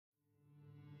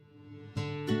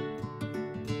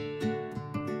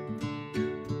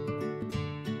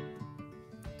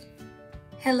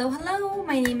Hello, hello.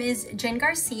 My name is Jen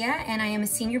Garcia and I am a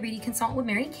senior beauty consultant with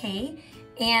Mary Kay.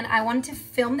 And I wanted to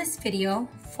film this video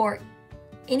for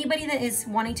anybody that is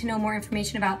wanting to know more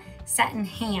information about Satin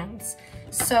Hands.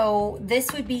 So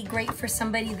this would be great for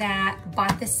somebody that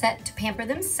bought this set to pamper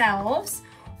themselves,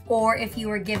 or if you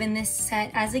were given this set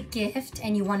as a gift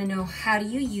and you want to know how do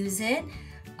you use it,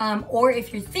 or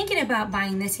if you're thinking about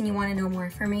buying this and you want to know more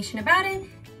information about it,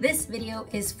 this video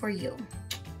is for you.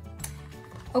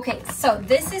 Okay, so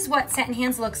this is what Satin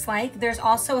Hands looks like. There's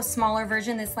also a smaller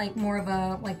version that's like more of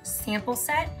a sample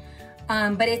set,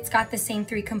 but it's got the same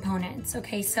 3 components.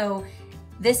 Okay, so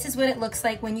this is what it looks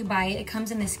like when you buy it. It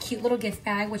comes in this cute little gift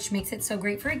bag, which makes it so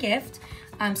great for a gift.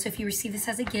 So if you receive this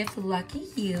as a gift, lucky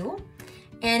you.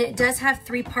 And it does have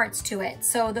 3 parts to it.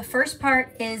 So the first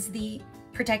part is the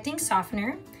protecting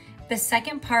softener. The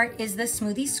second part is the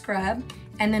smoothie scrub.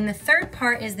 And then the third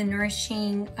part is the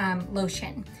nourishing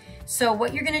lotion. So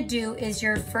what you're gonna do is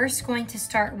you're first going to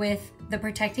start with the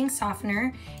protecting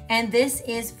softener, and this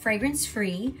is fragrance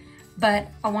free, but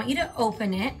I want you to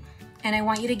open it and I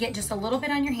want you to get just a little bit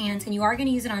on your hands, and you are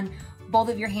gonna use it on both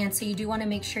of your hands, so you do wanna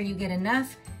make sure you get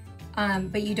enough,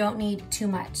 but you don't need too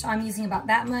much. So I'm using about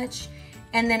that much,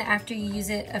 and then after you use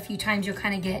it a few times, you'll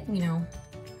kind of get, you know,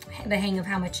 the hang of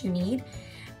how much you need.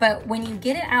 But when you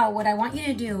get it out, what I want you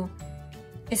to do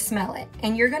is smell it,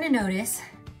 and you're gonna notice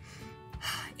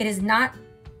it is not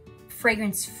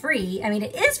fragrance free. I mean,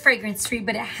 it is fragrance free,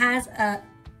 but it has a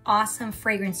awesome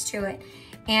fragrance to it.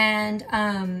 And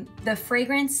the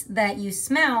fragrance that you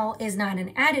smell is not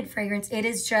an added fragrance. It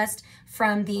is just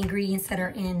from the ingredients that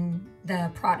are in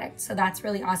the product. So that's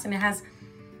really awesome. It has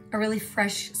a really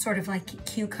fresh sort of like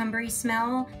cucumbery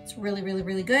smell. It's really, really,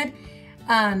 really good.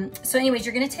 So anyways,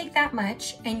 you're gonna take that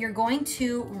much and you're going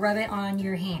to rub it on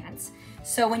your hands.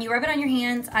 So when you rub it on your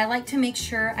hands, I like to make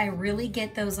sure I really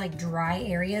get those like dry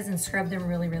areas and scrub them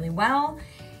really, really well.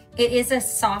 It is a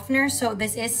softener, so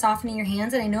this is softening your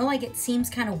hands, and I know like it seems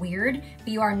kind of weird, but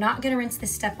you are not gonna rinse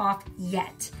this step off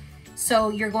yet. So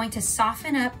you're going to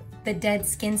soften up the dead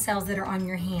skin cells that are on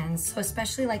your hands. So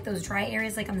especially like those dry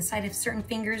areas, like on the side of certain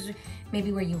fingers,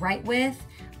 maybe where you write with,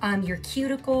 your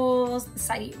cuticles, the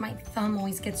side of my thumb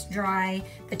always gets dry,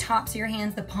 the tops of your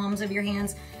hands, the palms of your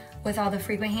hands, with all the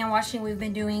frequent hand washing we've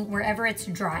been doing, wherever it's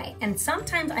dry. And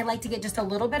sometimes I like to get just a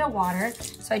little bit of water.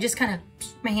 So I just kind of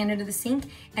put my hand into the sink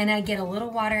and I get a little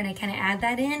water and I kind of add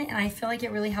that in, and I feel like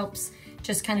it really helps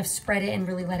just kind of spread it and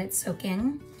really let it soak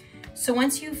in. So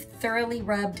once you've thoroughly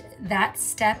rubbed that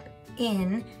step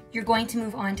in, you're going to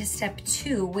move on to step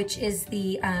 2, which is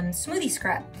the smoothie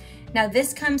scrub. Now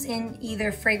this comes in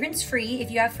either fragrance free. If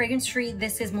you have fragrance free,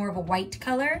 this is more of a white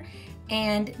color.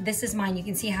 And this is mine. You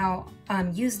can see how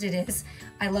used it is.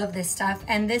 I love this stuff.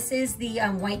 And this is the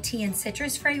white tea and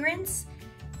citrus fragrance.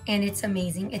 And it's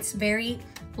amazing. It's very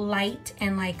light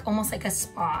and like almost like a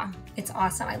spa. It's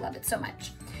awesome. I love it so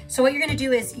much. So what you're gonna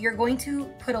do is you're going to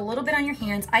put a little bit on your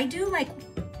hands. I do like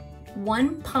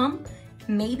 1 pump,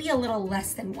 maybe a little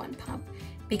less than 1 pump,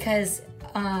 because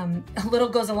a little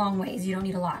goes a long ways. You don't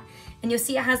need a lot. And you'll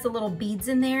see it has the little beads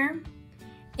in there.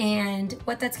 And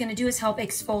what that's gonna do is help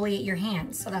exfoliate your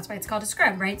hands. So that's why it's called a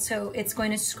scrub, right? So it's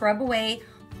going to scrub away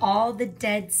all the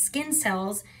dead skin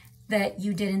cells that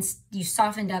you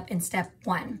softened up in step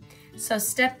 1. So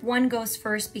step 1 goes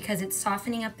first because it's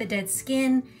softening up the dead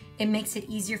skin. It makes it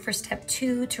easier for step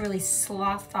 2 to really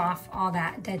slough off all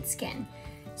that dead skin.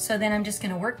 So then I'm just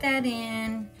gonna work that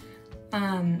in,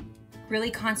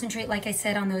 really concentrate, like I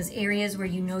said, on those areas where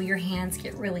you know your hands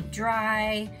get really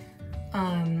dry,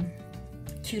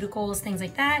 cuticles, things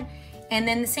like that. And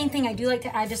then the same thing, I do like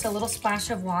to add just a little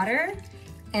splash of water,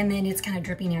 and then it's kind of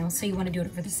drippy now, so you want to do it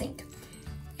over the sink.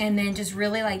 And then just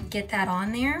really like get that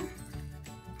on there.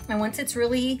 And once it's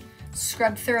really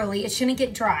scrubbed thoroughly, it shouldn't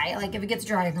get dry. Like if it gets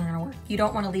dry, it's not gonna work. You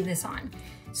don't want to leave this on.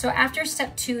 So after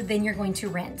step 2, then you're going to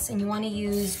rinse, and you want to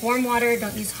use warm water,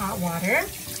 don't use hot water.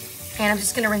 And I'm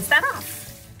just gonna rinse that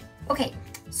off. Okay,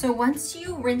 so once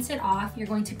you rinse it off, you're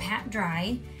going to pat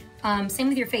dry. Same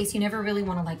with your face. You never really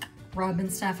want to like rub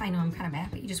and stuff. I know I'm kind of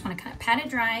bad, but you just want to kind of pat it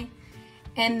dry.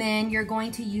 And then you're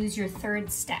going to use your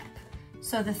 3rd step.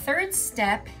 So the 3rd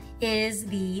step is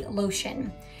the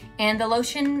lotion. And the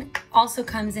lotion also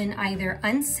comes in either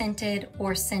unscented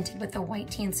or scented with the white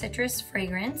tea and citrus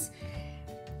fragrance.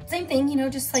 Same thing, you know,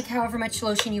 just like however much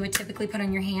lotion you would typically put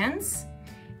on your hands.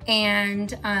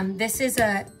 And this is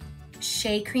a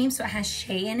shea cream, so it has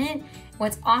shea in it.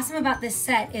 What's awesome about this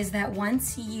set is that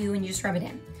once you just rub it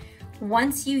in,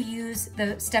 once you use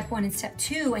the step 1 and step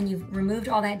 2 and you've removed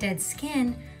all that dead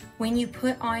skin, when you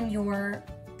put on your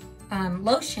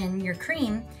lotion, your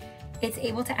cream, it's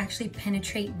able to actually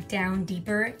penetrate down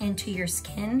deeper into your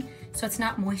skin, so it's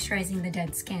not moisturizing the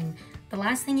dead skin. The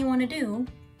last thing you want to do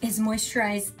is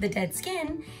moisturize the dead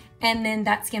skin, and then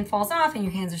that skin falls off and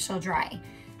your hands are still dry.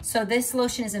 So this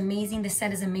lotion is amazing. The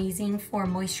set is amazing for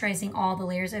moisturizing all the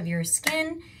layers of your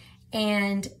skin,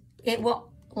 and it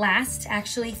will last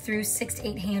actually through 6 to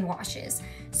 8 hand washes.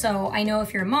 So I know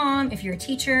if you're a mom, if you're a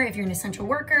teacher, if you're an essential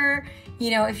worker,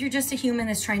 you know, if you're just a human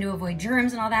that's trying to avoid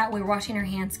germs and all that, we're washing our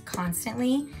hands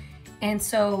constantly. And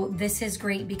so this is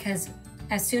great because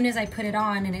as soon as I put it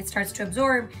on and it starts to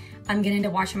absorb, I'm getting to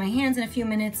washing my hands in a few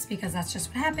minutes because that's just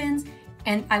what happens.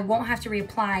 And I won't have to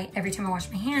reapply every time I wash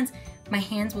my hands. My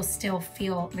hands will still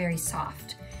feel very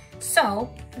soft.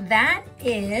 So that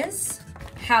is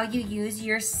how you use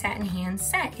your Satin Hands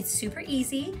set. It's super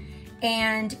easy,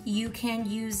 and you can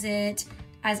use it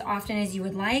as often as you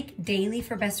would like, daily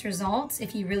for best results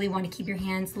if you really want to keep your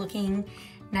hands looking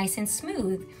nice and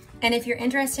smooth. And if you're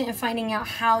interested in finding out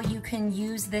how you can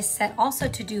use this set also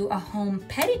to do a home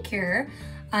pedicure,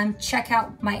 check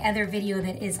out my other video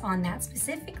that is on that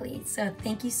specifically. So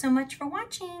thank you so much for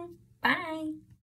watching. Bye.